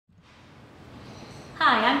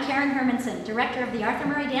Hi, I'm Karen Hermanson, Director of the Arthur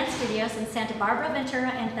Murray Dance Studios in Santa Barbara, Ventura,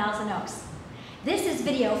 and Thousand Oaks. This is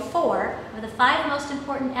video 4 of the 5 most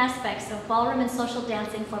important aspects of ballroom and social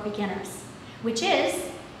dancing for beginners, which is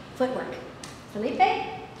footwork. Felipe?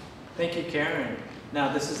 Thank you, Karen.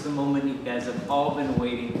 Now this is the moment you guys have all been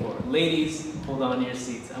waiting for. Ladies, hold on to your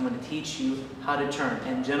seats. I'm going to teach you how to turn.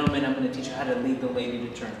 And gentlemen, I'm going to teach you how to lead the lady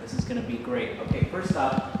to turn. This is going to be great. Okay, first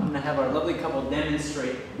off, I'm going to have our lovely couple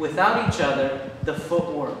demonstrate without each other the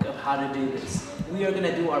footwork of how to do this. We are going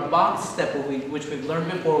to do our box step, which we've learned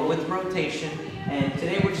before with rotation. And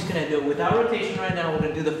today we're just going to do it without rotation right now. We're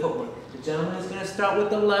going to do the footwork. The gentleman is going to start with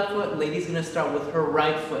the left foot. The lady's going to start with her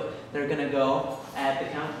right foot. They're going to go at the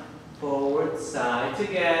count. Forward, side,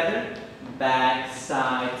 together, back,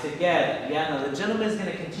 side, together. Yeah, now the gentleman is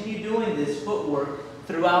going to continue doing this footwork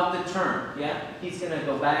throughout the turn. Yeah, he's going to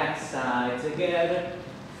go back, side, together,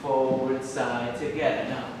 forward, side, together.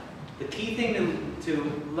 Now, the key thing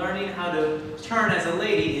to learning how to turn as a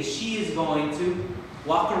lady is she is going to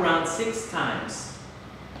walk around 6 times.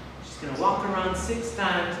 She's going to walk around 6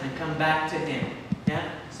 times and come back to him. Yeah,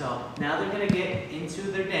 so now they're going to get into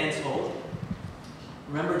their dance hold.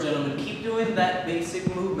 Remember, gentlemen, keep doing that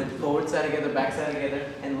basic movement, forward side together, back side together.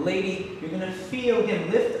 And lady, you're going to feel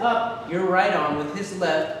him lift up your right arm with his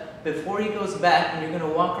left before he goes back, and you're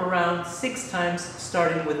going to walk around 6 times,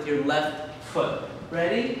 starting with your left foot.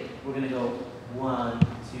 Ready? We're going to go 1,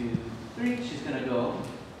 2, 3. She's going to go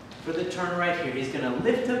for the turn right here. He's going to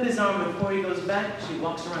lift up his arm before he goes back. She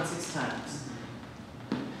walks around 6 times.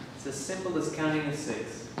 It's as simple as counting to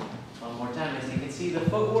 6. One more time. As you can see the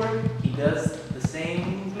footwork, he does the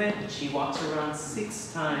same movement. She walks around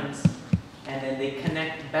 6 times, and then they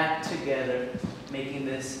connect back together, making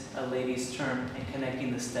this a lady's turn and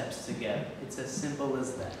connecting the steps together. It's as simple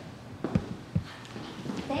as that.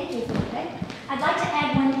 Thank you, Felipe. I'd like to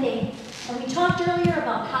add one thing. We talked earlier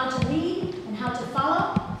about how to lead and how to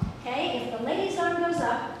follow. Okay, if the lady's arm goes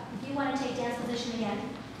up, if you want to take dance position again,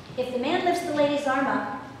 if the man lifts the lady's arm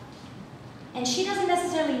up, and she doesn't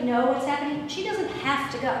necessarily know what's happening, she doesn't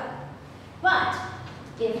have to go. But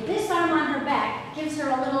if this arm on her back gives her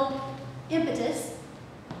a little impetus,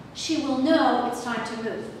 she will know it's time to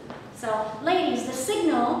move. So ladies, the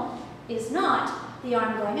signal is not the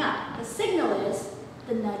arm going up. The signal is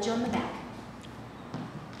the nudge on the back.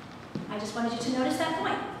 I just wanted you to notice that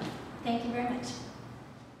point. Thank you very much.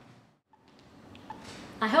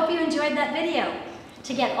 I hope you enjoyed that video.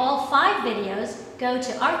 To get all 5 videos, go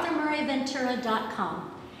to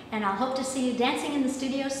arthurmurrayventura.com, and I'll hope to see you dancing in the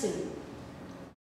studio soon.